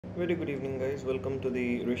Very good evening, guys. Welcome to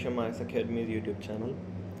the Risham IAS Academy's YouTube channel.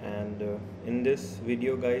 And in this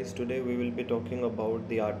video, guys, today we will be talking about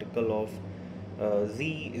the article of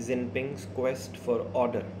Xi Jinping's quest for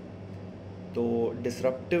order. तो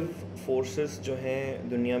disruptive forces जो हैं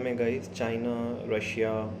दुनिया में guys, China,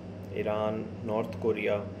 Russia, Iran, north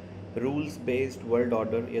Korea, rules based world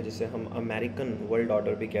order या जिसे हम American world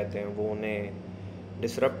order भी कहते हैं, वो उन्हें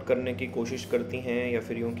डिसरप्ट करने की कोशिश करती हैं, या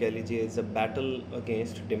फिर यूँ कह लीजिए is a battle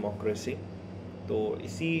against democracy. तो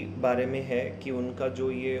इसी बारे में है कि उनका जो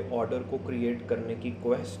ये ऑर्डर को क्रिएट करने की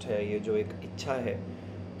क्वेस्ट है, ये जो एक इच्छा है,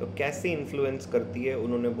 तो कैसे इन्फ्लुएंस करती है।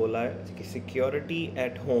 उन्होंने बोला है कि सिक्योरिटी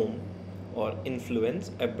एट होम और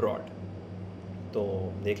इन्फ्लुएंस अब्रॉड। तो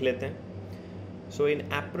देख लेते हैं। So in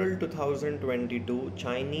April 2022,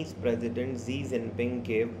 Chinese President Xi Jinping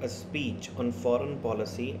gave a speech on foreign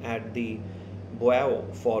policy at the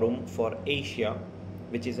Boao Forum for Asia,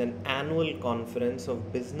 which is an annual conference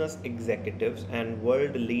of business executives and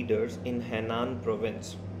world leaders in Henan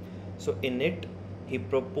province. So in it, he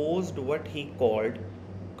proposed what he called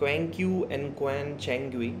Quanqiu and Quan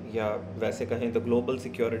Chengui, या वैसे कहें तो Global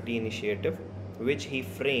Security Initiative, which he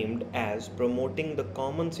framed as promoting the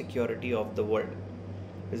common security of the world.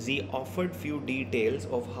 Xi offered few details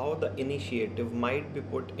of how the initiative might be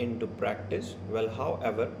put into practice. Well,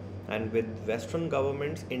 however, and with Western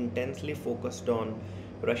governments intensely focused on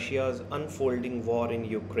Russia's unfolding war in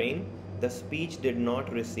Ukraine, the speech did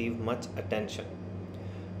not receive much attention.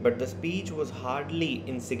 But the speech was hardly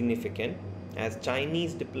insignificant, as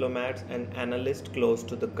Chinese diplomats and analysts close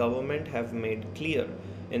to the government have made clear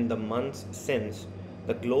in the months since.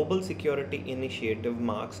 The Global Security Initiative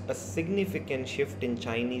marks a significant shift in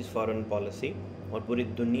Chinese foreign policy और पूरी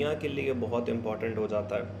दुनिया के लिए बहुत important हो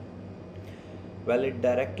जाता है. Well, it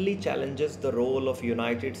directly challenges the role of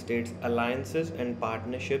United States alliances and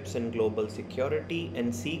partnerships in global security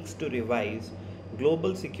and seeks to revise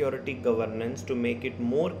global security governance to make it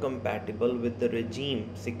more compatible with the regime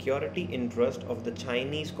security interest of the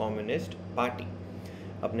Chinese Communist Party.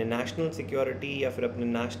 अपने national security या फिर अपने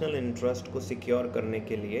national interest को secure करने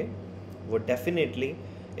के लिए वो definitely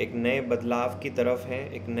एक नए बदलाव की तरफ हैं,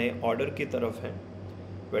 एक नए ऑर्डर की तरफ हैं.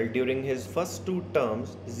 Well, during his first 2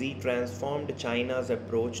 terms, Xi transformed China's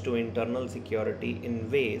approach to internal security in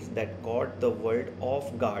ways that caught the world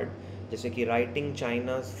off guard, जैसे कि writing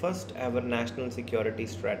China's first ever national security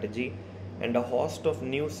strategy and a host of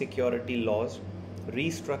new security laws,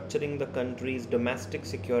 restructuring the country's domestic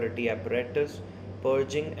security apparatus,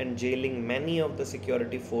 purging and jailing many of the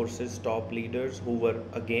security forces' top leaders who were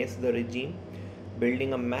against the regime,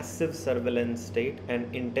 building a massive surveillance state,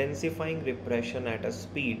 and intensifying repression at a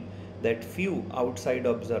speed that few outside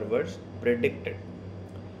observers predicted.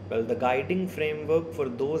 Well, the guiding framework for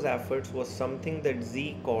those efforts was something that Xi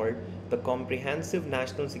called the comprehensive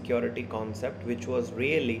national security concept, which was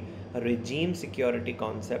really a regime security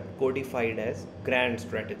concept codified as grand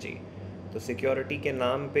strategy. तो security के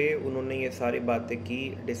नाम पे उन्होंने ये सारी बातें की,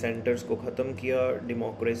 dissenters को ख़त्म किया,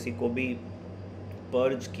 डेमोक्रेसी को भी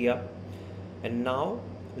पर्ज किया. And now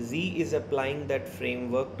Xi is applying that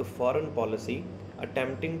framework to foreign policy,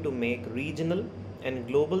 attempting to make regional and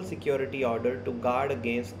global security order to guard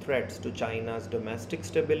against threats to China's domestic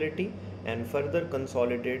stability and further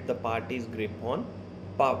consolidate the party's grip on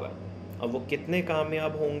power. अब वो कितने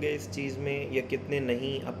कामयाब होंगे इस चीज़ में या कितने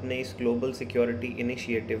नहीं अपने इस ग्लोबल सिक्योरिटी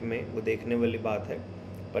इनिशिएटिव में, वो देखने वाली बात है.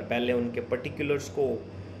 पर पहले उनके पर्टिकुलर्स को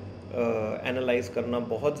एनालाइज करना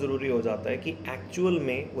बहुत ज़रूरी हो जाता है कि एक्चुअल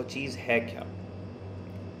में वो चीज़ है क्या.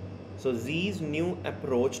 So Xi's new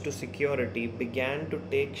approach to security began to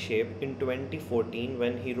take shape in 2014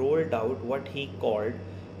 when he rolled out what he called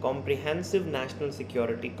comprehensive national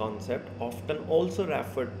security concept, often also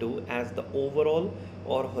referred to as the overall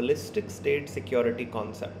और holistic state security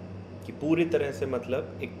concept, कि पूरी तरह से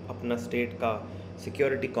मतलब एक अपना state का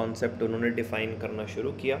security concept उन्होंने define करना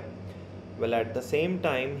शुरू किया. Well, at the same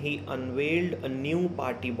time, he unveiled a new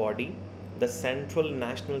party body, the Central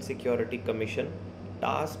National Security Commission,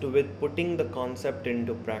 tasked with putting the concept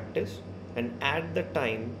into practice. And at the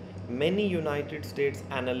time, many United States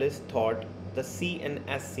analysts thought the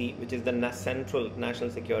CNSC, which is the Central National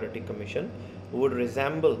Security Commission, would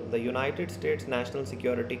resemble the United States National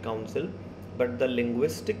Security Council, but the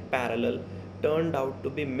linguistic parallel turned out to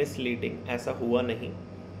be misleading. ऐसा हुआ नहीं.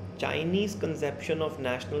 Chinese conception of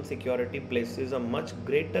national security places a much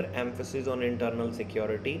greater emphasis on internal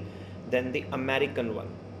security than the American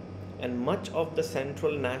one. And much of the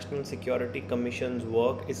Central National Security Commission's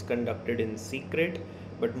work is conducted in secret,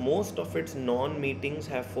 but most of its non-meetings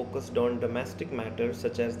have focused on domestic matters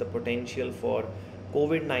such as the potential for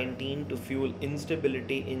COVID-19 to fuel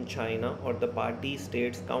instability in China or the party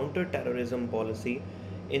state's counter-terrorism policy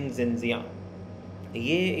in Xinjiang.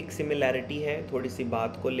 ये एक similarity है थोड़ी सी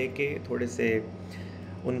बात को लेके, थोड़े से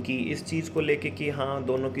उनकी इस चीज़ को लेके कि हाँ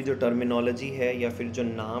दोनों की जो टर्मिनोलॉजी है या फिर जो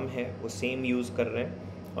नाम है वो सेम यूज़ कर रहे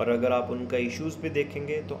हैं। और अगर आप उनका इश्यूज़ भी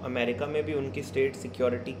देखेंगे तो अमेरिका में भी उनकी स्टेट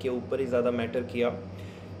सिक्योरिटी के ऊपर ही ज़्यादा मैटर किया,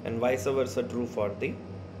 and vice versa true for the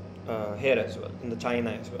hair as well in the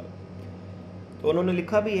China as well. तो उन्होंने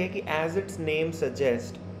लिखा भी है कि as it's name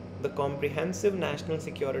suggest the comprehensive national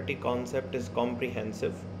security concept is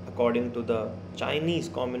comprehensive according to the Chinese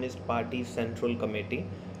Communist Party Central Committee.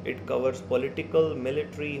 It covers political,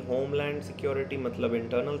 military, homeland security मतलब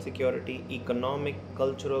internal security, economic,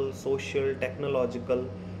 cultural, social, technological,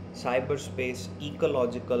 cyberspace,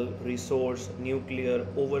 ecological, resource, nuclear,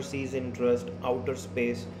 overseas interest, outer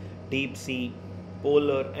space, deep sea,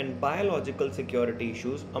 polar and biological security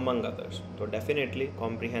issues among others. तो definitely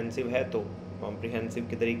comprehensive है, तो comprehensive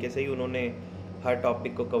के तरीके से ही उन्होंने हर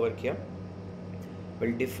topic को cover किया.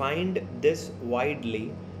 Well, defined this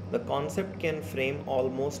widely, the concept can frame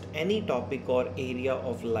almost any topic or area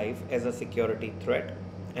of life as a security threat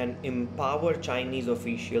and empower Chinese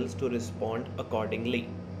officials to respond accordingly.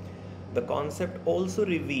 The concept also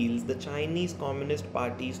reveals the Chinese Communist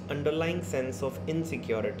Party's underlying sense of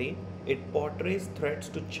insecurity. It portrays threats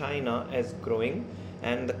to China as growing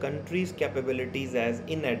and the country's capabilities as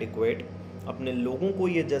inadequate, अपने लोगों को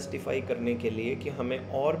ये justify करने के लिए कि हमें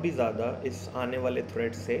और भी ज़्यादा इस आने वाले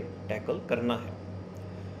थ्रेट से टैकल करना है.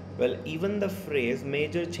 Well, even the phrase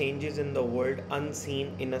major changes in the world unseen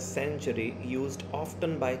in a century, used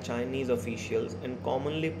often by Chinese officials and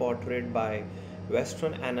commonly portrayed by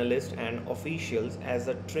Western analysts and officials as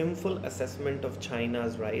a triumphal assessment of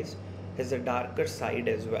China's rise, has a darker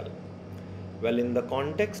side as well. Well, in the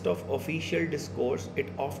context of official discourse, it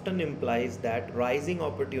often implies that rising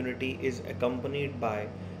opportunity is accompanied by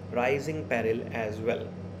rising peril as well.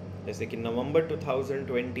 जैसे कि नवंबर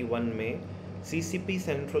 2021 में CCP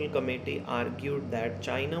Central Committee argued that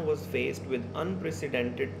China was faced with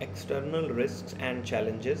unprecedented external risks and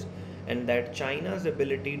challenges, and that China's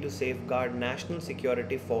ability to safeguard national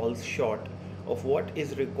security falls short of what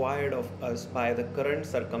is required of us by the current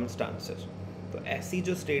circumstances. तो ऐसी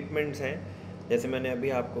जो statements हैं, जैसे मैंने अभी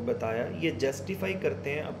आपको बताया, ये जस्टिफाई करते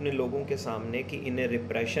हैं अपने लोगों के सामने कि इन्हें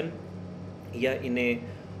रिप्रेशन या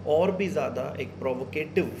इन्हें और भी ज़्यादा एक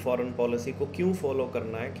प्रोवोकेटिव फॉरेन पॉलिसी को क्यों फॉलो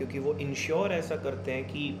करना है, क्योंकि वो इंश्योर ऐसा करते हैं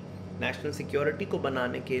कि नेशनल सिक्योरिटी को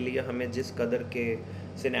बनाने के लिए हमें जिस कदर के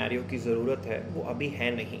सिनेरियो की ज़रूरत है वो अभी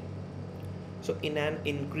है नहीं. So in an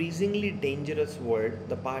increasingly dangerous world,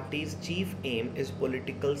 the party's chief aim is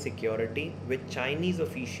political security, which Chinese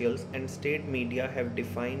officials and state media have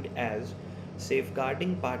defined as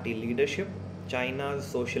safeguarding party leadership, China's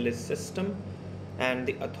socialist system, and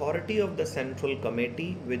the authority of the Central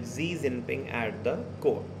Committee with Xi Jinping at the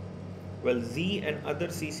core. Well, Xi and other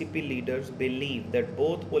CCP leaders believe that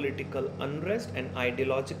both political unrest and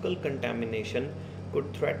ideological contamination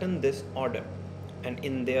could threaten this order. And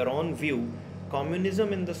in their own view,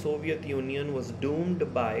 communism in the Soviet Union was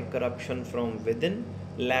doomed by corruption from within,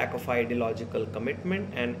 lack of ideological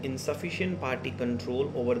commitment, and insufficient party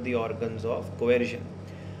control over the organs of coercion.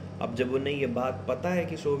 अब जब उन्हें ये बात पता है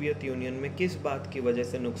कि Soviet union में किस बात की वजह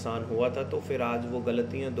से नुकसान हुआ था, तो फिर आज वो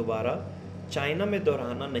गलतियाँ दोबारा चाइना में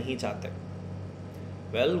दोहराना नहीं चाहते.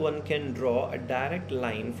 Well, one can draw a direct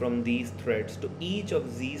line from these threats to each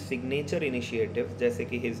of Xi's signature initiatives, जैसे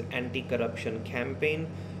कि his anti-corruption campaign,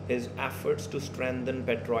 his efforts to strengthen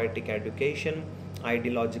patriotic education,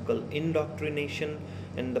 ideological indoctrination,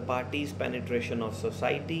 and the party's penetration of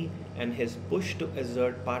society, and his push to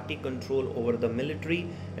assert party control over the military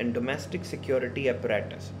and domestic security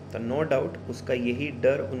apparatus. तो no doubt उसका यही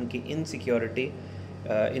डर, उनकी insecurity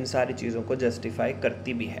इन सारी चीज़ों को justify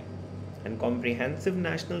करती भी है. And comprehensive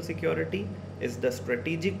national security is the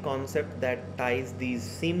strategic concept that ties these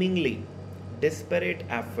seemingly disparate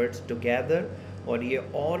efforts together, और ये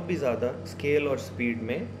और भी ज़्यादा scale और speed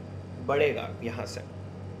में बढ़ेगा यहाँ से.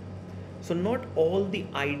 So not all the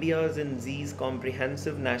ideas in Xi's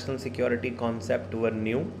comprehensive national security concept were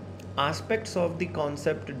new. Aspects of the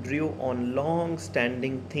concept drew on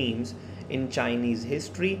long-standing themes in Chinese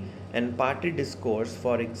history and party discourse.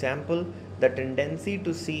 For example, the tendency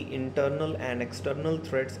to see internal and external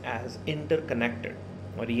threats as interconnected.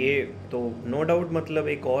 और ये तो no doubt मतलब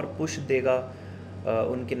एक और push देगा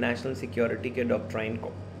उनके national security के doctrine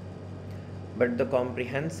को. But the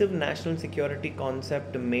comprehensive national security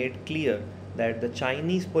concept made clear that the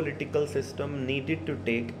Chinese political system needed to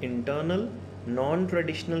take internal,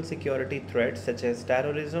 non-traditional security threats such as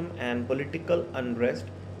terrorism and political unrest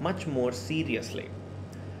much more seriously.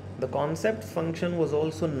 The concept function was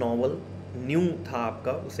also novel, new था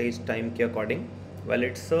आपका उसे इस time के according. Well,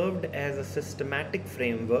 it served as a systematic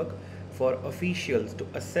framework for officials to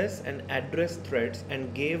assess and address threats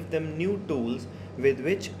and gave them new tools with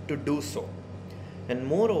which to do so. And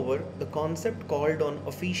moreover, the concept called on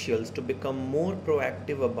officials to become more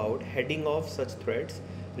proactive about heading off such threats,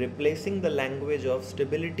 replacing the language of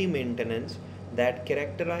stability maintenance that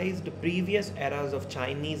characterized previous eras of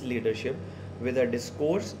Chinese leadership with a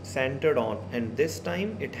discourse centered on, and this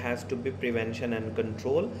time it has to be prevention and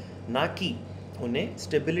control, ना कि उन्हें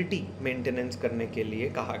stability maintenance करने के लिए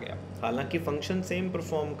कहा गया. हालांकि function same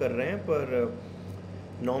perform कर रहे हैं पर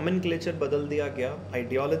नॉमेनक्लेचर बदल दिया गया,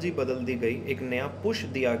 आइडियोलॉजी बदल दी गई, एक नया पुश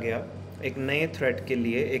दिया गया, एक नए थ्रेट के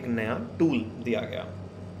लिए एक नया टूल दिया गया.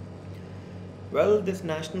 Well, this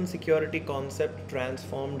national security concept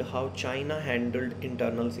transformed how China handled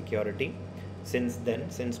internal security since then,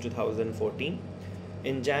 since 2014.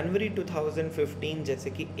 In January 2015, जैसे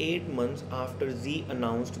कि 8 months after Xi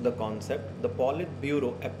announced the concept, the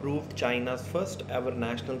Politburo approved China's first ever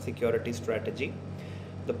national security strategy.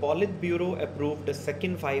 The Politburo approved a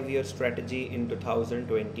second 5-year strategy in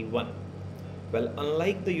 2021. Well,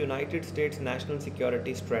 unlike the United States National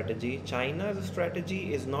Security Strategy, China's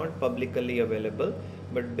strategy is not publicly available,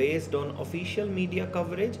 but based on official media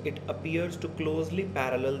coverage, it appears to closely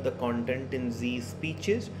parallel the content in Xi's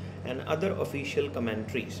speeches and other official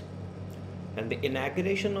commentaries. And the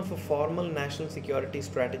inauguration of a formal national security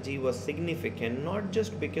strategy was significant not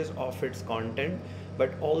just because of its content,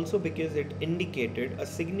 but also because it indicated a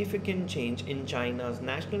significant change in China's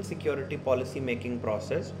national security policy making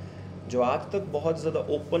process, जो आज तक बहुत ज़्यादा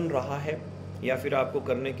open रहा है या फिर आपको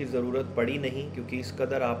करने की ज़रूरत पड़ी नहीं क्योंकि इस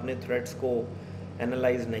कदर आपने थ्रेट्स को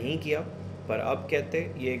एनालाइज नहीं किया, पर अब कहते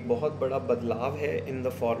ये एक बहुत बड़ा बदलाव है in the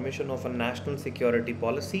formation of a national security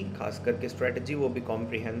policy, खास करके स्ट्रेटजी, वो भी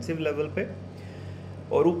कॉम्प्रिहेंसिव लेवल पे.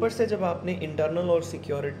 और ऊपर से जब आपने इंटरनल और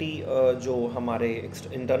सिक्योरिटी जो हमारे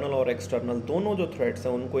इंटरनल और एक्सटर्नल दोनों जो थ्रेट्स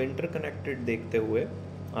हैं उनको इंटरकनेक्टेड देखते हुए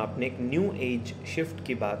आपने एक न्यू एज शिफ्ट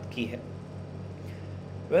की बात की है.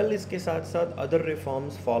 Well, इसके साथ साथ other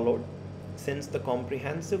reforms followed. Since the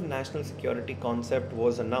comprehensive national security concept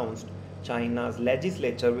was announced, China's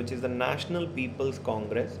legislature, which is the National People's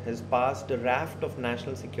Congress, has passed a raft of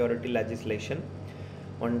national security legislation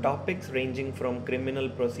on topics ranging from criminal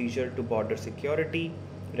procedure to border security,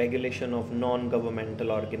 regulation of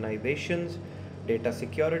non-governmental organizations, data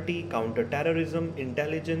security, counter-terrorism,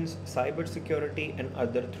 intelligence, cybersecurity, and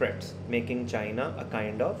other threats, making China a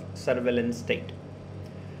kind of surveillance state.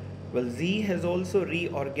 Well, Xi has also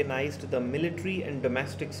reorganized the military and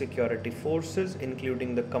domestic security forces,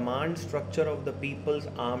 including the command structure of the People's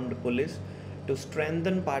Armed Police, to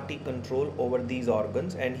strengthen party control over these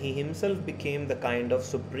organs, and he himself became the kind of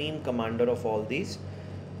supreme commander of all these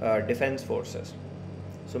defense forces.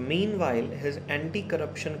 So meanwhile, his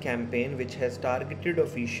anti-corruption campaign, which has targeted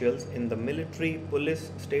officials in the military,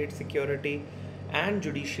 police, state security, and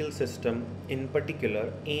judicial system in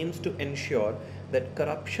particular, aims to ensure that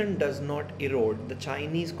corruption does not erode the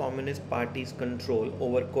Chinese Communist Party's control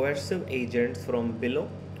over coercive agents from below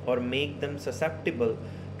or make them susceptible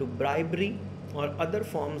to bribery or other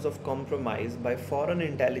forms of compromise by foreign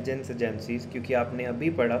intelligence agencies. क्योंकि आपने अभी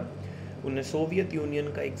पढ़ा, उन्हें Soviet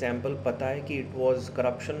union का example पता है कि it was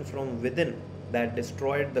corruption from within that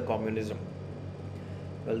destroyed the communism.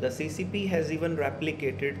 Well, the CCP has even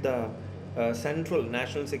replicated the Central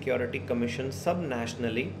National Security Commission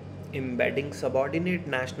sub-nationally, embedding subordinate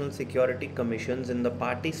national security commissions in the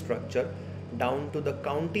party structure down to the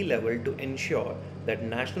county level to ensure that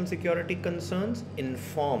national security concerns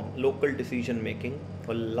inform local decision making.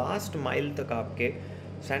 और last mile तक आपके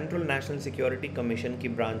central national security commission की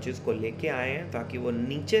branches को लेके आए हैं ताकि वो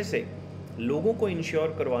नीचे से लोगों को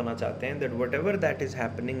इंश्योर करवाना चाहते हैं that whatever that is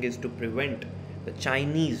happening is to prevent the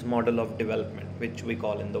Chinese model of development which we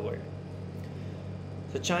call in the world.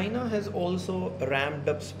 So China has also ramped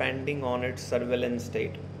up spending on its surveillance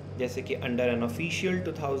state, जैसे कि under an official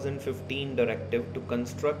 2015 directive to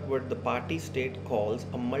construct what the party state calls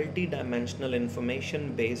a multi-dimensional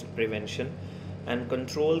information-based prevention and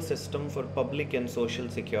control system for public and social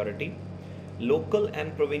security. Local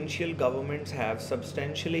and provincial governments have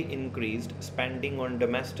substantially increased spending on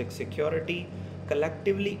domestic security,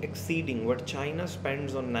 collectively exceeding what China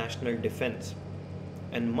spends on national defense.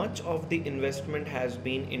 And much of the investment has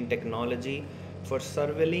been in technology for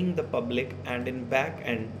surveilling the public and in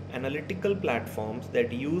back-end analytical platforms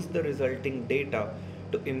that use the resulting data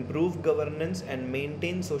to improve governance and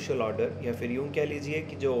maintain social order. या फिर यूँ कह लीजिए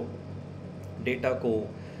कि जो data को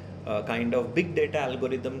kind of big data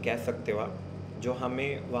algorithm कह सकते हो आप, जो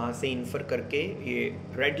हमें वहाँ से इन्फर करके ये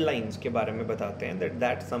रेड लाइंस के बारे में बताते हैं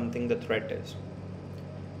that something the threat is.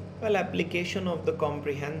 Well, application of the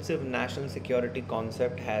comprehensive national security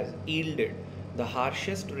concept has yielded the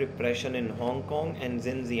harshest repression in Hong Kong and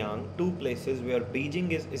Xinjiang, two places where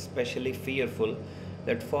Beijing is especially fearful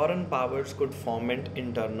that foreign powers could foment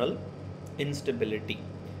internal instability.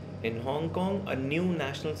 In Hong Kong, a new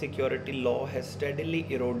national security law has steadily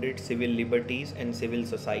eroded civil liberties and civil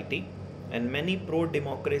society, and many pro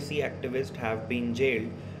democracy activists have been jailed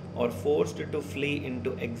or forced to flee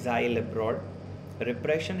into exile abroad.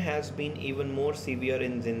 Repression has been even more severe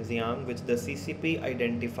in Xinjiang, which the CCP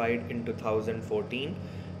identified in 2014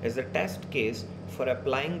 as a test case for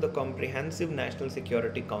applying the comprehensive national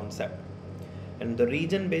security concept. And the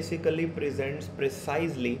region basically presents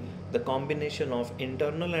precisely the combination of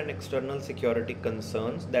internal and external security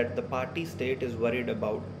concerns that the party state is worried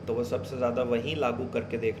about. तो वो सबसे ज़्यादा वहीं लागू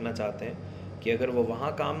करके देखना चाहते हैं कि अगर वो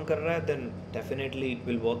वहाँ काम कर रहा है then definitely it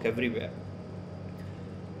will work everywhere.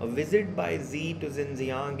 A visit by Xi to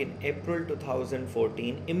Xinjiang in April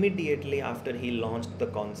 2014, immediately after he launched the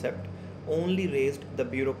concept, only raised the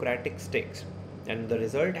bureaucratic stakes, and the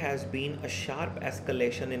result has been a sharp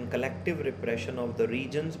escalation in collective repression of the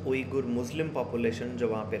region's Uyghur Muslim population जो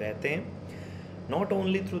वहाँ पे रहते हैं, not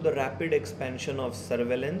only through the rapid expansion of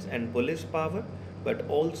surveillance and police power, but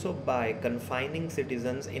also by confining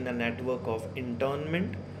citizens in a network of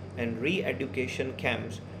internment and re-education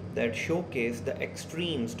camps that showcase the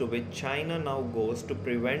extremes to which China now goes to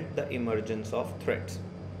prevent the emergence of threats.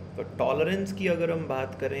 तो tolerance की अगर हम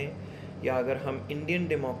बात करें या अगर हम Indian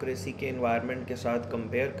democracy के एनवायरनमेंट के साथ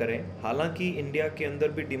कंपेयर करें, हालांकि इंडिया के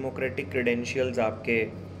अंदर भी डेमोक्रेटिक क्रेडेंशियल्स आपके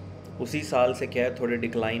उसी साल से क्या है थोड़े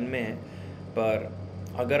डिक्लाइन में हैं, पर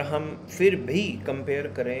अगर हम फिर भी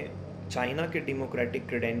कंपेयर करें चाइना के डेमोक्रेटिक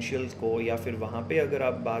क्रेडेंशियल्स को या फिर वहाँ पे अगर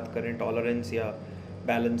आप बात करें टॉलरेंस या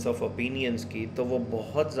बैलेंस ऑफ ओपिनियंस की, तो वो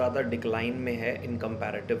बहुत ज़्यादा डिक्लाइन में है इन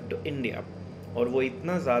कंपैरेटिव टू इंडिया. और वो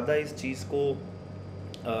इतना ज़्यादा इस चीज़ को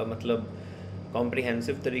मतलब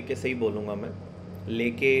कॉम्प्रिहेंसिव तरीके से ही बोलूँगा मैं,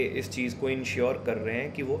 लेके इस चीज़ को इंश्योर कर रहे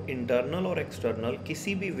हैं कि वो इंटरनल और एक्सटर्नल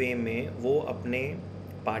किसी भी वे में वो अपने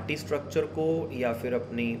पार्टी स्ट्रक्चर को या फिर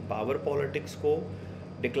अपनी पावर पॉलिटिक्स को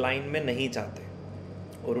डिक्लाइन में नहीं चाहते.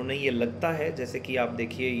 और उन्हें ये लगता है, जैसे कि आप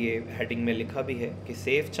देखिए ये हेडिंग में लिखा भी है कि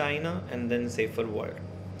safe China and then safer world.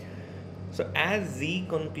 So as Xi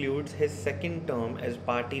concludes his second term as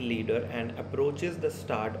party leader and approaches the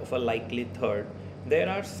start of a likely third, there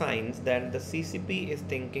are signs that the CCP is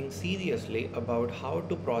thinking seriously about how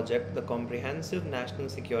to project the comprehensive national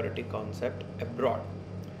security concept abroad.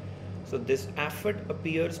 So this effort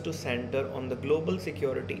appears to center on the global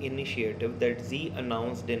security initiative that Xi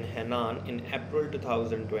announced in Henan in April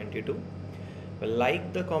 2022.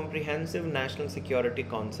 Like the comprehensive national security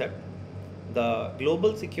concept, the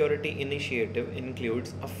global security initiative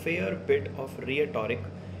includes a fair bit of rhetoric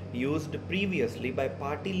used previously by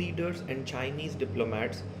party leaders and Chinese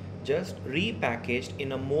diplomats, just repackaged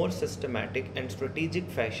in a more systematic and strategic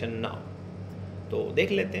fashion now. तो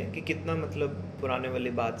देख लेते हैं कि कितना मतलब पुराने वाली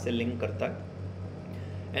बात से लिंक करता है.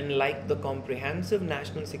 And like the comprehensive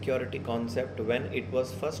national security concept when it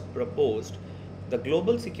was first proposed, the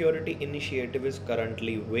global security initiative is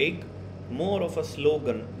currently vague, more of a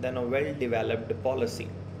slogan than a well-developed policy.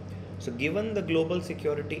 So given the global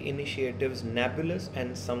security initiative's nebulous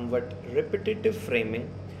and somewhat repetitive framing,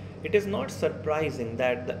 it is not surprising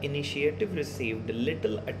that the initiative received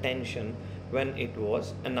little attention when it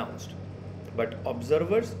was announced. But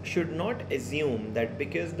observers should not assume that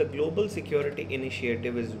because the global security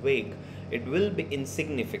initiative is vague, it will be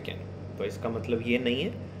insignificant. तो इसका मतलब ये नहीं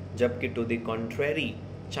है, जबकि to the contrary,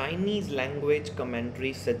 Chinese language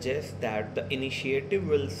commentary suggests that the initiative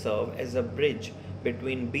will serve as a bridge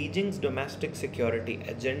between Beijing's domestic security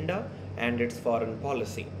agenda and its foreign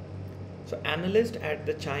policy. So analysts at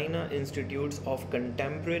the China Institutes of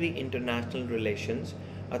Contemporary International Relations,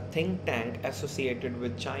 a think tank associated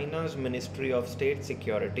with China's Ministry of State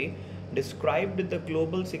Security, described the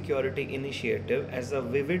Global Security Initiative as a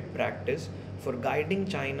vivid practice for guiding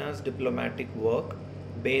China's diplomatic work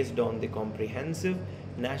based on the comprehensive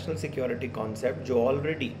national security concept जो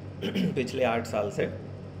already पिछले 8 साल से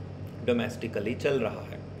domestically चल रहा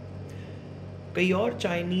है. कई और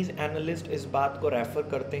Chinese analyst इस बात को रेफर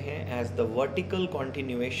करते हैं as the vertical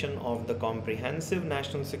continuation of the comprehensive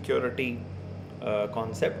national security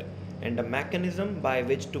concept and a mechanism by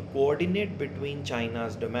which to coordinate between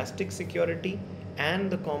China's domestic security and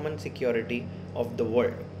the common security of the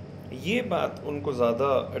world. ये बात उनको ज़्यादा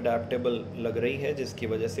adaptable लग रही है, जिसकी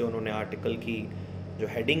वजह से उन्होंने आर्टिकल की जो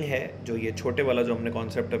हेडिंग है, जो ये छोटे वाला जो हमने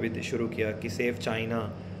कॉन्सेप्ट अभी शुरू किया कि सेफ चाइना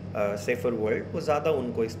सेफर वर्ल्ड, वो ज़्यादा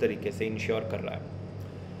उनको इस तरीके से इंश्योर कर रहा है.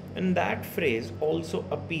 And that phrase also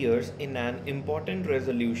appears in an important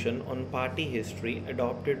resolution on party history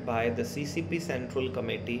adopted by the CCP Central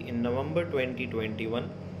Committee in November 2021,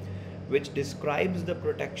 which describes the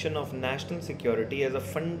protection of national security as a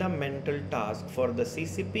fundamental task for the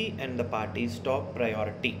CCP and the party's top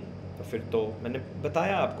priority. तो फिर तो मैंने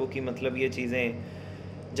बताया आपको कि मतलब ये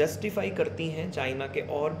चीज़ें जस्टिफाई करती हैं चाइना के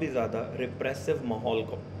और भी ज़्यादा रिप्रेसिव माहौल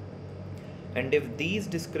को. And if these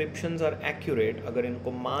descriptions are accurate, अगर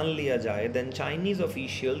इनको मान लिया जाए, then Chinese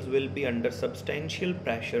officials will be under substantial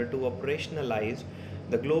pressure to operationalize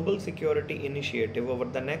the global security initiative over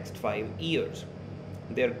the next 5 years.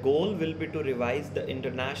 Their goal will be to revise the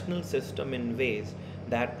international system in ways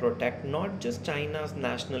that protect not just China's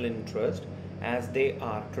national interest as they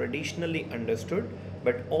are traditionally understood,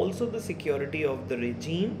 but also the security of the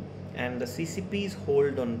regime and the CCP's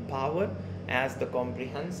hold on power as the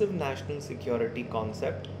comprehensive national security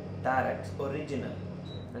concept directs original.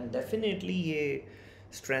 And definitely ये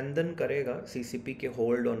strengthen करेगा CCP के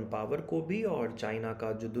hold on power को भी, और China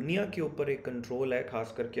का जो दुनिया के ऊपर एक कंट्रोल है,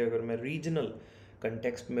 खास करके अगर मैं रीजनल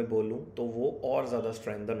कंटेक्स्ट में बोलूँ तो वो और ज़्यादा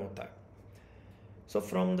स्ट्रेंथन होता है. So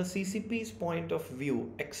from the CCP's point of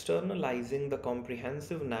view, externalizing the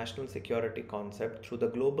comprehensive national security concept through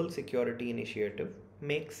the Global Security Initiative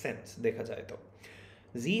makes sense, देखा जाए तो.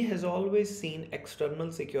 Z has always seen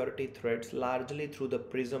external security threats largely through the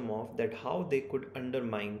prism of that how they could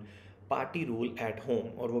undermine party rule at home,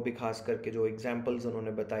 और वो भी खास करके जो examples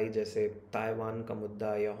उन्होंने बताई जैसे ताइवान का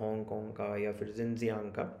मुद्दा या हांगकांग का या फिर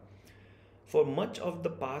जिनजियांग का. For much of the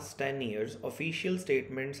past 10 years, official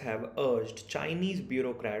statements have urged Chinese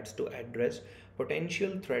bureaucrats to address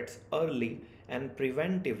potential threats early and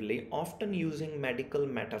preventively, often using medical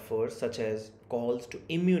metaphors such as calls to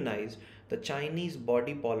immunize the Chinese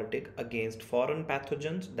body politic against foreign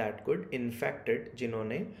pathogens that could infect it,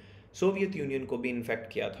 जिन्होंने Soviet union को भी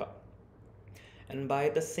infect किया था. And by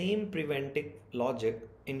the same preventive logic,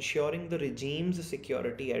 ensuring the regime's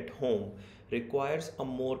security at home requires a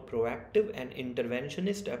more proactive and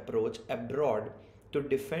interventionist approach abroad to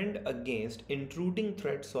defend against intruding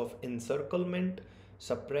threats of encirclement,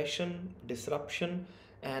 suppression, disruption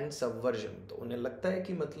and subversion. तो उन्हें लगता है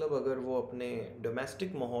कि मतलब अगर वो अपने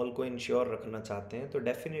domestic माहौल को इंश्योर रखना चाहते हैं तो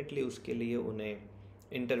डेफिनेटली उसके लिए उन्हें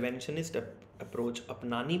इंटरवेंशनिस्ट अप्रोच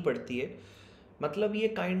अपनानी पड़ती है. मतलब ये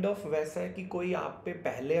काइंड ऑफ वैसा है कि कोई आप पे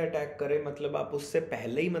पहले अटैक करे, मतलब आप उससे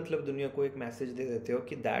पहले ही मतलब दुनिया को एक मैसेज दे देते हो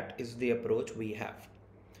कि that is the approach we have.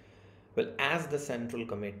 Well, as the central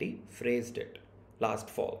committee phrased it last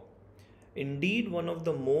fall, indeed one of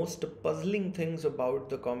the most puzzling things about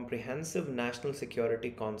the comprehensive national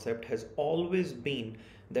security concept has always been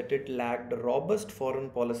that it lacked a robust foreign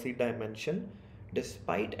policy dimension,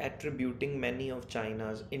 despite attributing many of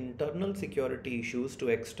China's internal security issues to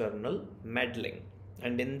external meddling.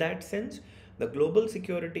 And in that sense, the Global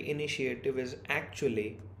Security Initiative is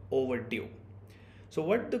actually overdue. So,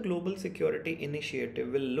 what the Global Security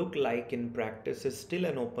Initiative will look like in practice is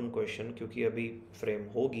still an open question, क्योंकि अभी frame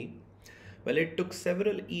होगी. Well, it took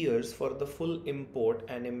several years for the full import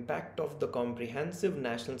and impact of the comprehensive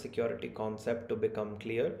national security concept to become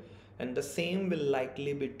clear, and the same will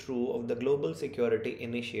likely be true of the Global Security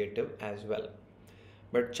Initiative as well.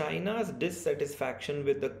 But China's dissatisfaction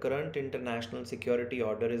with the current international security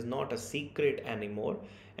order is not a secret anymore,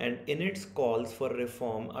 and in its calls for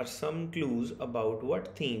reform are some clues about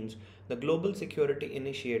what themes the Global Security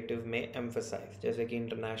Initiative may emphasize, जैसे कि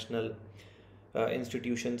international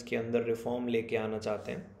institutions के अंदर reform लेके आना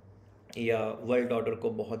चाहते हैं या world order को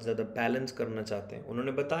बहुत ज़्यादा बैलेंस करना चाहते हैं.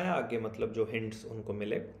 उन्होंने बताया आगे मतलब जो हिंट्स उनको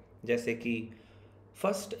मिले, जैसे कि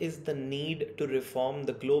first is the need to reform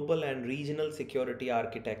the global and regional security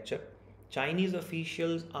architecture. Chinese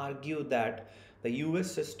officials argue that the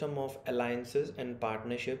US system of alliances and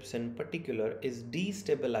partnerships in particular is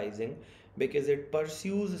destabilizing because it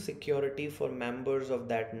pursues security for members of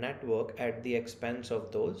that network at the expense of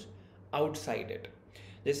those outside it.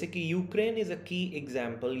 जैसे कि Ukraine is a key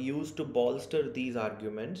example used to bolster these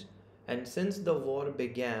arguments, and since the war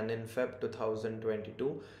began in Feb 2022,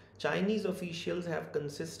 Chinese officials have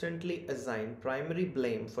consistently assigned primary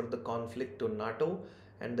blame for the conflict to NATO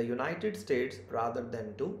and the United States rather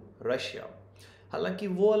than to Russia. हालांकि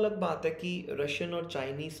वो अलग बात है कि Russian और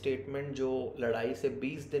Chinese statement जो लड़ाई से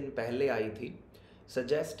 20 दिन पहले आई थी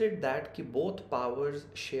suggested that कि both powers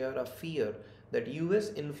share a fear that US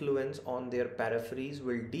influence on their peripheries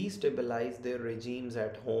will destabilize their regimes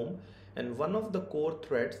at home, and one of the core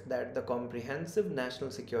threats that the comprehensive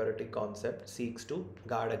national security concept seeks to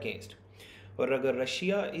guard against. और अगर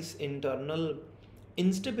Russia इस internal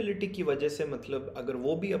instability की वजह से, मतलब अगर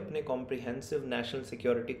वो भी अपने कॉम्प्रिहेंसिव नेशनल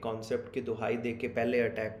सिक्योरिटी कॉन्सेप्ट की दुहाई दे के पहले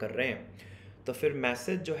अटैक कर रहे हैं, तो फिर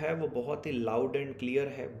मैसेज जो है वो बहुत ही लाउड एंड क्लियर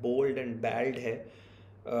है, बोल्ड एंड बैल्ड है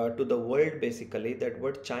to the world basically, that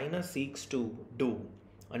what China seeks to do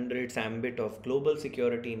under its ambit of global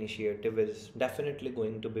security initiative is definitely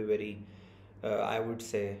going to be very, I would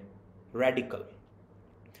say, radical.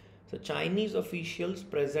 So Chinese officials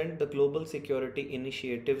present the global security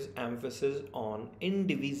initiative's emphasis on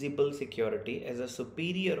indivisible security as a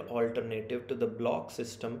superior alternative to the bloc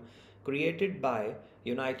system created by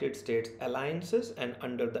United States alliances, and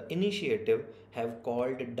under the initiative have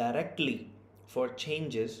called directly for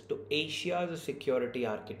changes to Asia's security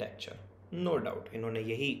architecture. No doubt इन्होंने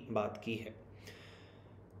यही बात की है.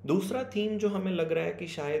 दूसरा theme जो हमें लग रहा है कि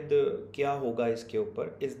शायद क्या होगा इसके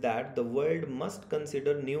ऊपर is that the world must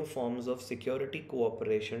consider new forms of security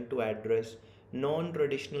cooperation to address non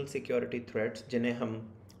traditional security threats, जिन्हें हम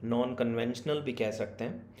नॉन कन्वेंशनल भी कह सकते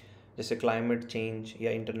हैं, जैसे क्लाइमेट चेंज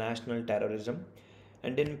या international terrorism.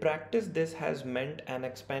 And in practice this has meant N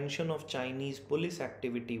expansion of Chinese police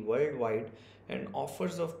activity world wide and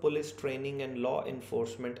offers of police training and law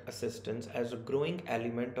enforcement assistance as a growing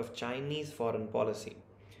element of Chinese foreign policy.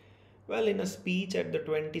 Well, in a speech at the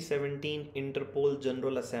 2017 Interpol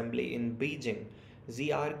General Assembly in Beijing, Xi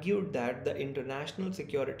argued that the international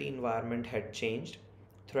security environment had changed,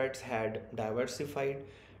 threats had diversified,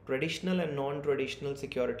 traditional and non traditional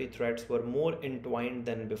security threats were more entwined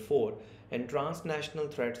than before, and transnational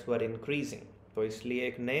threats were increasing. तो इसलिए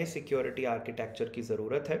एक नए security architecture की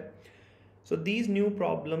ज़रूरत है. So these new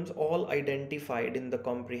problems, all identified in the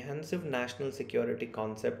comprehensive national security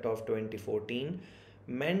concept of 2014,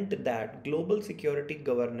 meant that global security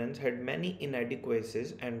governance had many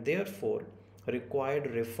inadequacies and therefore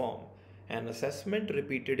required reform. An assessment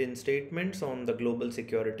repeated in statements on the Global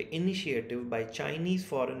Security Initiative by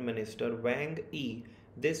Chinese Foreign Minister Wang Yi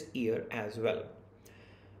this year as well.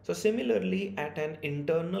 So similarly, at an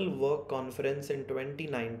internal work conference in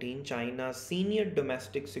 2019, China's senior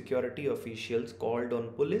domestic security officials called on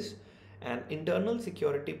police and internal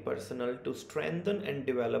security personnel to strengthen and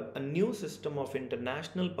develop a new system of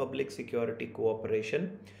international public security cooperation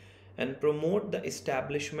and promote the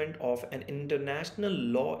establishment of an international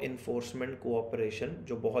law enforcement cooperation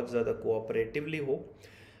जो बहुत ज़्यादा cooperatively हो,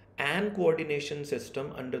 and coordination system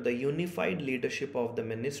under the unified leadership of the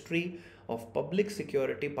Ministry of Public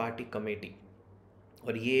Security Party Committee.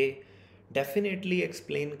 और ये definitely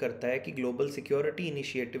explain करता है कि global security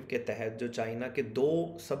initiative के तहत जो चाइना के दो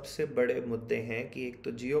सबसे बड़े मुद्दे हैं कि एक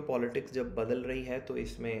तो जियो पॉलिटिक्स जब बदल रही है तो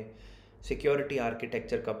इसमें सिक्योरिटी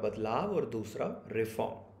आर्किटेक्चर का बदलाव, और दूसरा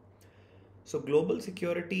reform. So global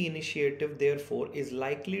security initiative therefore is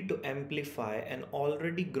likely to amplify an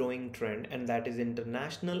already growing trend, and that is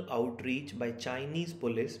international outreach by Chinese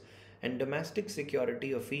police and domestic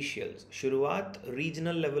security officials. शुरुआत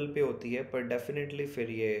रीजनल लेवल पे होती है पर डेफिनेटली फिर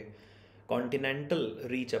ये कॉन्टिनेंटल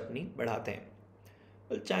रीच अपनी बढ़ाते हैं.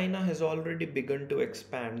 Well, China has already begun to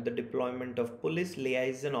expand the deployment of police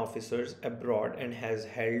liaison officers abroad and has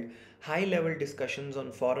held high-level discussions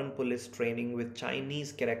on foreign police training with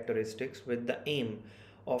Chinese characteristics, with the aim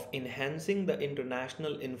of enhancing the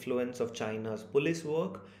international influence of China's police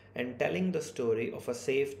work and telling the story of a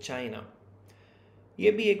safe China.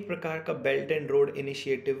 ये भी एक प्रकार का belt and road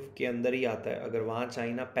initiative के अंदर ही आता है. अगर वहाँ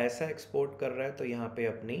चाइना पैसा एक्सपोर्ट कर रहा है तो यहाँ पे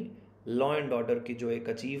अपनी लॉ एंड ऑर्डर की जो एक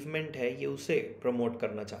अचीवमेंट है ये उसे प्रमोट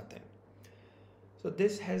करना चाहते हैं. So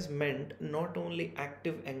this has meant not only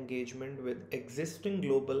active engagement with existing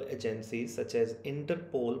global agencies such as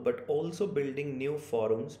Interpol, but also building new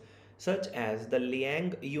forums such as the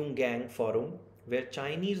Liang Yungang Forum, where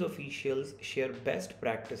Chinese officials share best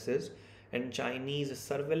practices and Chinese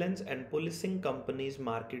surveillance and policing companies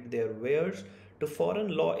market their wares to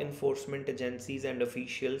foreign law enforcement agencies and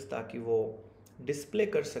officials ताकि वो display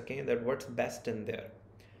कर सकें that what's best in there.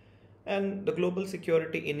 And the Global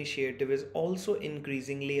Security Initiative is also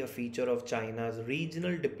increasingly a feature of China's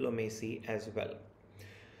regional diplomacy as well.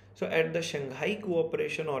 So at the Shanghai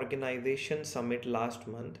Cooperation Organization Summit last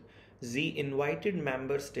month, Xi invited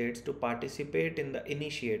member states to participate in the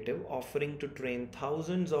initiative, offering to train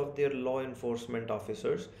thousands of their law enforcement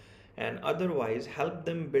officers and otherwise help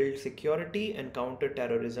them build security and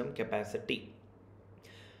counter-terrorism capacity.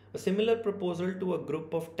 A similar proposal to a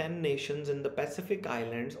group of 10 nations in the Pacific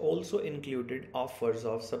Islands also included offers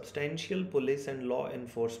of substantial police and law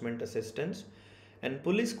enforcement assistance, and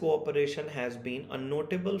police cooperation has been a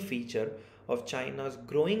notable feature of China's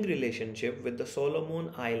growing relationship with the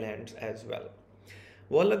Solomon Islands as well.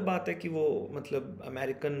 वो अलग बात है कि वो मतलब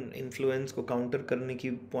American influence को counter करने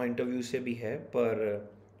की पॉइंट ऑफ व्यू से भी है,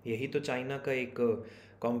 पर यही तो चाइना का एक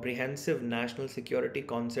कॉम्प्रिहेंसिव नेशनल सिक्योरिटी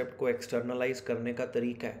कॉन्सेप्ट को एक्सटर्नलाइज करने का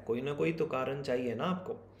तरीका है। कोई ना कोई तो कारण चाहिए ना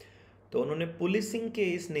आपको। तो उन्होंने पुलिसिंग के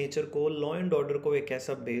इस नेचर को, लॉ एंड ऑर्डर को एक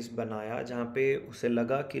ऐसा बेस बनाया जहाँ पे उसे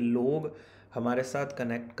लगा कि लोग हमारे साथ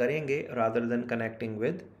कनेक्ट करेंगे rather than connecting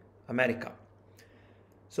with America.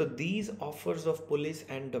 So these offers of police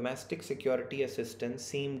and domestic security assistance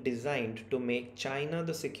seem designed to make China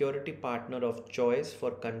the security partner of choice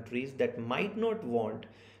for countries that might not want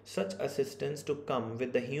such assistance to come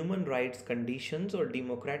with the human rights conditions or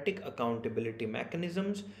democratic accountability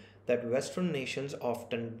mechanisms that Western nations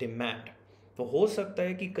often demand. तो हो सकता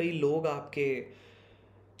है कि कई लोग आपके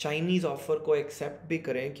Chinese offer को accept भी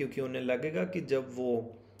करें क्योंकि उन्हें लगेगा कि जब वो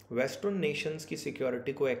वेस्टर्न नेशंस की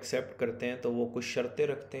सिक्योरिटी को एक्सेप्ट करते हैं तो वो कुछ शर्तें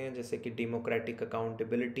रखते हैं, जैसे कि डेमोक्रेटिक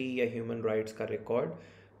अकाउंटेबिलिटी या ह्यूमन राइट्स का रिकॉर्ड।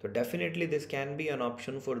 तो definitely this can be an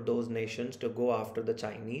option for those Nations to go after the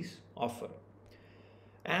Chinese offer.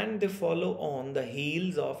 And they follow on the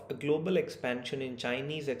heels of a global expansion in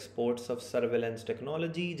Chinese exports of surveillance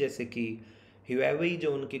technology, जैसे कि Huawei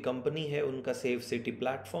जो उनकी company है, उनका safe city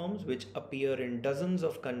platforms which appear in dozens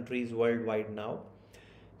of countries worldwide now.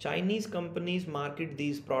 Chinese companies market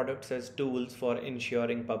these products as tools for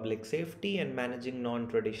ensuring public safety and managing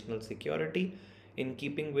non-traditional security, in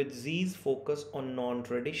keeping with Xi's focus on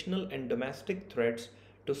non-traditional and domestic threats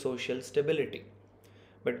to social stability.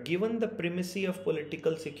 But given the primacy of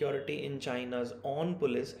political security in China's own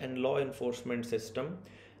police and law enforcement system,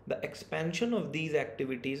 the expansion of these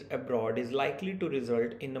activities abroad is likely to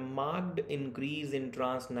result in a marked increase in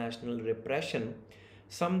transnational repression,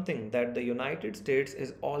 something that the United States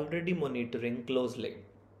is already monitoring closely.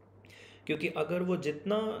 क्योंकि अगर वो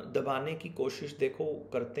जितना दबाने की कोशिश देखो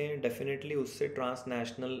करते हैं, डेफिनेटली उससे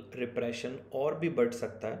ट्रांसनेशनल रिप्रेशन और भी बढ़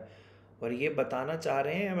सकता है। और ये बताना चाह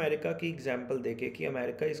रहे हैं अमेरिका की एग्जाम्पल देके कि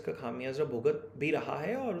अमेरिका इसका खामियाजा भुगत भी रहा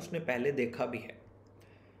है और उसने पहले देखा भी है।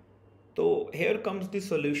 तो here comes the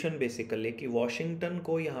solution basically कि वॉशिंगटन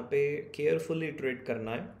को यहाँ पे केयरफुली ट्रीट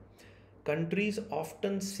करना है। Countries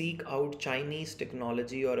often seek out Chinese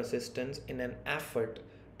technology or assistance in an effort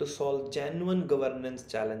to solve genuine governance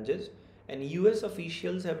challenges, and US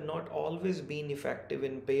officials have not always been effective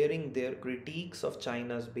in pairing their critiques of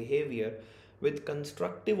China's behavior with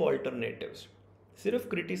constructive alternatives. सिर्फ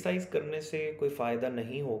criticise करने से कोई फ़ायदा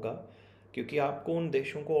नहीं होगा, क्योंकि आपको उन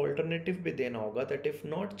देशों को ऑल्टरनेटिव भी देना होगा that if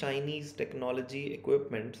not Chinese technology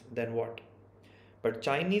equipments then what. But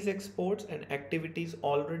Chinese exports and activities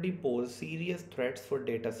already pose serious threats for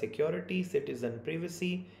data security, citizen privacy,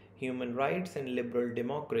 human rights, and liberal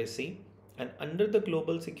democracy. And under the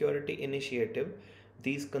Global Security Initiative,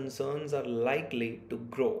 these concerns are likely to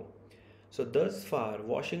grow. So, thus far,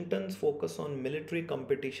 Washington's focus on military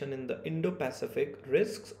competition in the Indo Pacific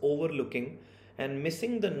risks overlooking and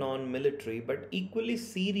missing the non military but equally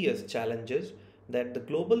serious challenges that the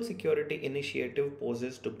Global Security Initiative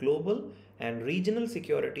poses to global and regional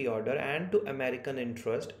security order and to American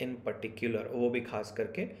interest in particular, वो भी खास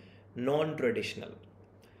करके non-traditional.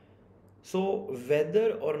 So whether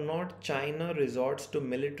or not China resorts to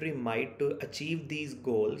military might to achieve these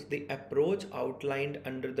goals, the approach outlined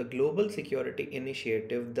under the Global Security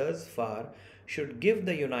Initiative thus far should give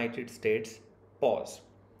the United States pause.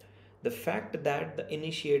 The fact that the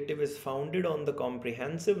initiative is founded on the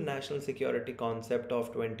comprehensive national security concept of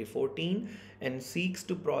 2014 and seeks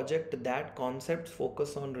to project that concept's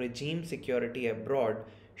focus on regime security abroad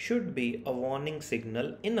should be a warning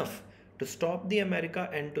signal enough to stop the America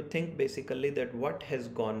and to think basically that what has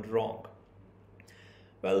gone wrong.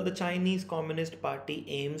 Well, the Chinese Communist Party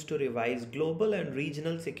aims to revise global and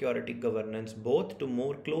regional security governance both to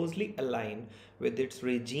more closely align with its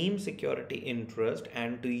regime security interest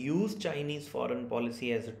and to use Chinese foreign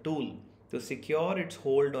policy as a tool to secure its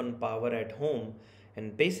hold on power at home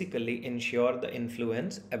and basically ensure the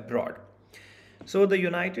influence abroad. So, the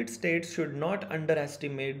United States should not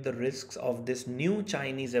underestimate the risks of this new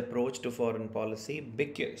Chinese approach to foreign policy,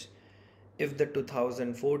 because if the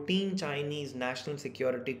 2014 Chinese national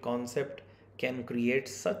security concept can create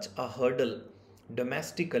such a hurdle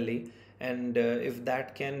domestically, and if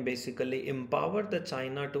that can basically empower the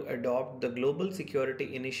China to adopt the global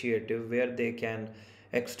security initiative where they can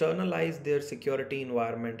externalize their security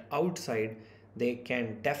environment outside, they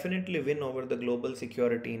can definitely win over the global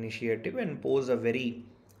security initiative and pose a very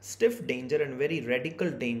stiff danger and very radical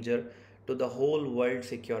danger to the whole world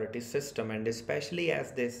security system, and especially,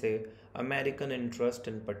 as they say, American interest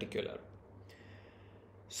in particular.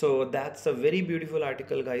 So that's a very beautiful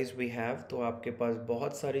article guys we have. तो आपके पास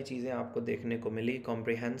बहुत सारी चीज़ें आपको देखने को मिली।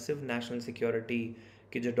 Comprehensive national security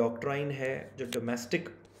की जो डॉक्ट्राइन है, जो डोमेस्टिक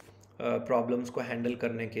प्रॉब्लम्स को हैंडल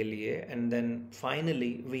करने के लिए। And then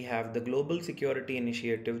finally we have the global security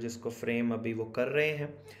initiative, जिसको फ्रेम अभी वो कर रहे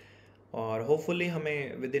हैं, और होपफुली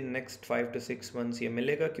हमें with in next 5 to 6 months ये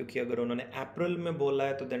मिलेगा, क्योंकि अगर उन्होंने अप्रैल में बोला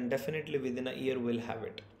है तो then definitely with in a year will have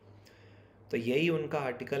it. तो यही उनका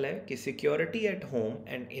आर्टिकल है कि security at home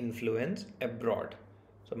and influence abroad.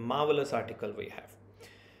 So marvellous article we have.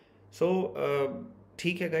 सो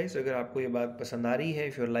ठीक है गाइस, अगर आपको ये बात पसंद आ रही है,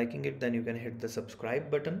 if you are liking it, then you can hit the subscribe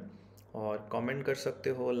button, और कमेंट कर सकते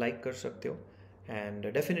हो, लाइक कर सकते हो,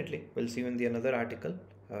 and definitely will see you in the another article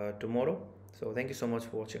tomorrow. So thank you so much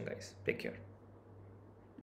for watching guys. Take care.